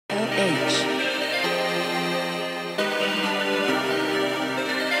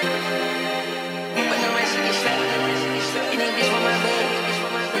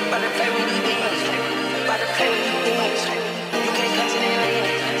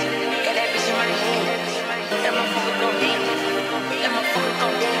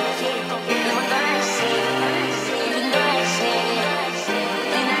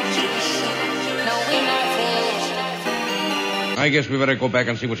I guess we better go back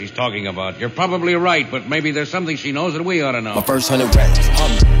and see what she's talking about. You're probably right, but maybe there's something she knows that we ought to know. My first 100 racks,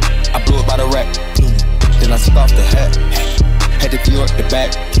 I blew it by the rack. Then I took off the hat. Had to Pierre the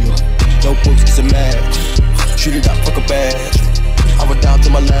back. No books, cause I'm mad. Shoot it up, fuck a badge. I was down to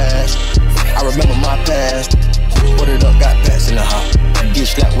my last. I remember my past. Ordered up, got pats in the house. Get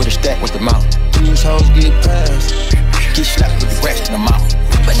slapped with a stack with the mouth. These hoes get passed. Get slapped with the rest in the mouth.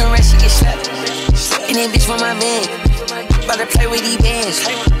 But the rest, she get slapped. And then bitch for my man. About to play with these bands.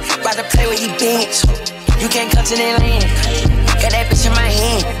 About to play with these bands. You can't come to that land. Got that bitch in my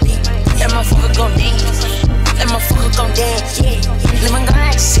hand. That motherfucker gon' dance. That motherfucker gon' dance. Let me go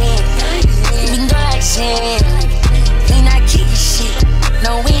like sand. We can go like sand. We not kicking shit.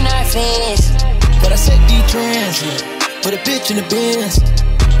 No, we not fans. But I set these trends. Put a bitch in the bins.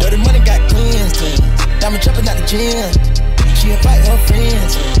 Dirty money got cleansed. Diamond jumping out the gym. She invite her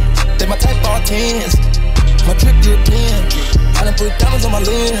friends. They my type all tens. My drip European. I done put diamonds on my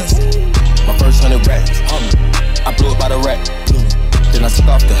lens. My first 100 racks. I blew it by the rack. Then I took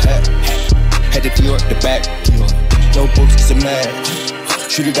off the hat. Had to Pierre the back. No books, cause I'm mad.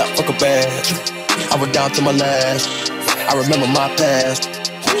 Shoot it out, fuck a badge. I was down to my last. I remember my past.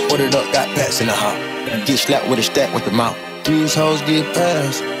 Ordered up, got pats in the house. Get slapped with a stack with the mouth. These hoes get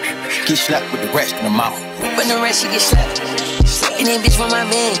passed. Get slapped with the rest in the mouth. When the rest, she get slapped. And then bitch for my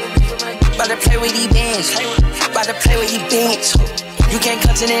man. About to play with these bands. About to play with these bands. You can't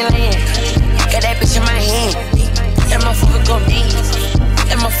come to that land. Got that bitch in my hand. That motherfucker gon' dance.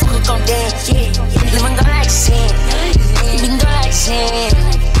 That motherfucker gon' dance. Let me go like sand. We can go like sand.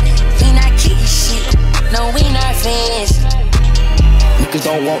 We not kicking shit. No, we not fans. Niggas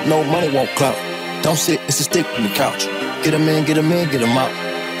don't want no money, want clout. Don't sit, it's a stick on the couch. Get 'em in, get 'em in, get 'em out.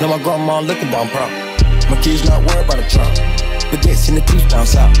 Now my grandma looking, but I'm proud. My kids not worried about a trunk. Baguettes in the teeth down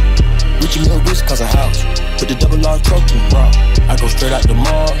south. Richie Mill rich cause a house. Put the double R truck in the bra. I go straight out the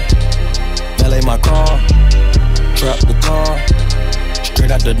mall. Valet my car. Trap the car.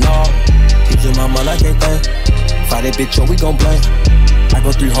 Straight out the knob. Keeps in my mind, I can't think. Fight that bitch, yo, we gon' blame. I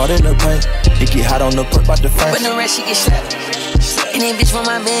go 3 hard in the paint. It get hot on the perk, bout the face. When the rest, she get slapped. And then bitch for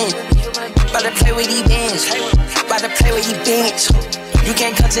my man. About to play with these bands. About to play with these bands. You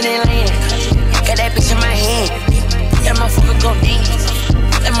can't come to that land. Got that bitch in my hand. That motherfucker gon' dance.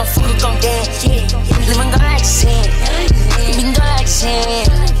 That motherfucker gon' dance. Let me go like sand. We can go like sand.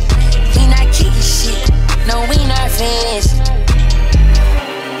 We not kicking shit. No, we not fans.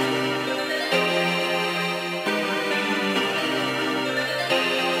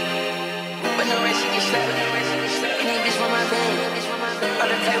 When the rest, she get slapped. And then bitch for my man. About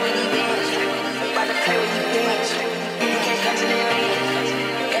to play with these bands.